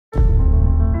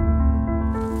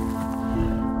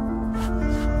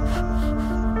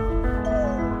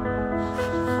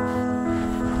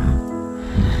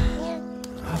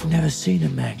seen a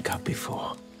man cub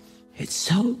before. It's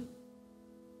so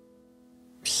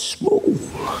small.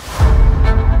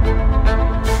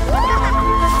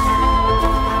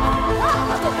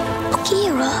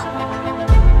 Kira,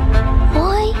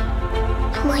 why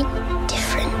am I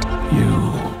different? You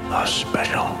are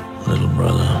special, little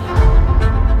brother.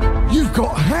 You've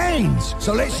got hands,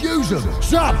 so let's use them.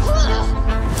 Jump!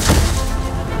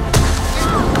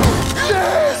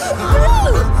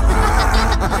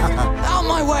 Out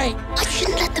my way! I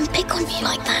shouldn't let them pick on you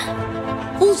like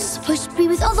that. Wolves are supposed to be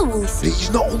with other wolves.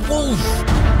 He's not a wolf.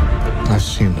 I've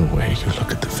seen the way you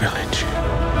look at the village.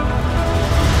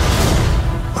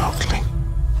 Mowgli,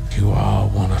 you are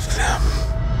one of them.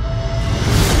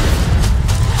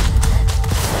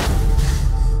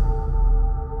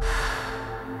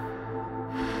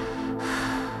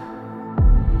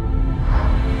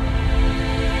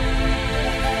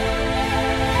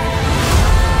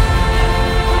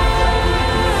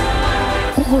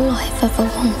 All I've ever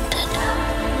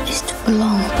wanted is to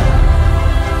belong.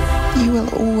 You will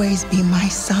always be my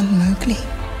son, Mowgli.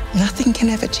 Nothing can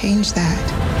ever change that.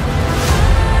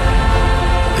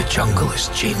 The jungle is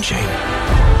changing.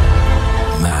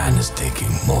 Man is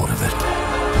taking more of it.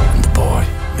 And the boy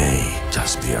may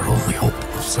just be our only hope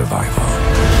of survival.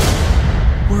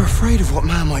 We're afraid of what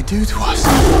man might do to us.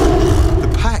 The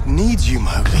pack needs you,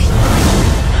 Mowgli.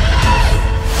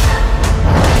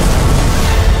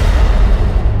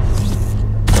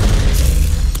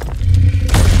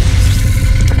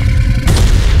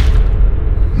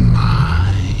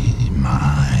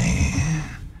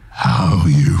 How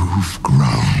you've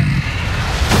grown.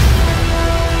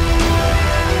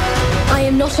 I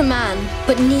am not a man,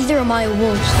 but neither am I a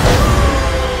wolf.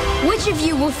 Which of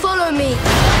you will follow me?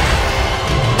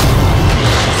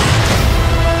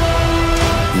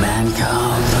 Man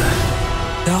cub,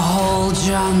 the whole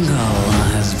jungle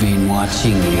has been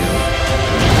watching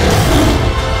you.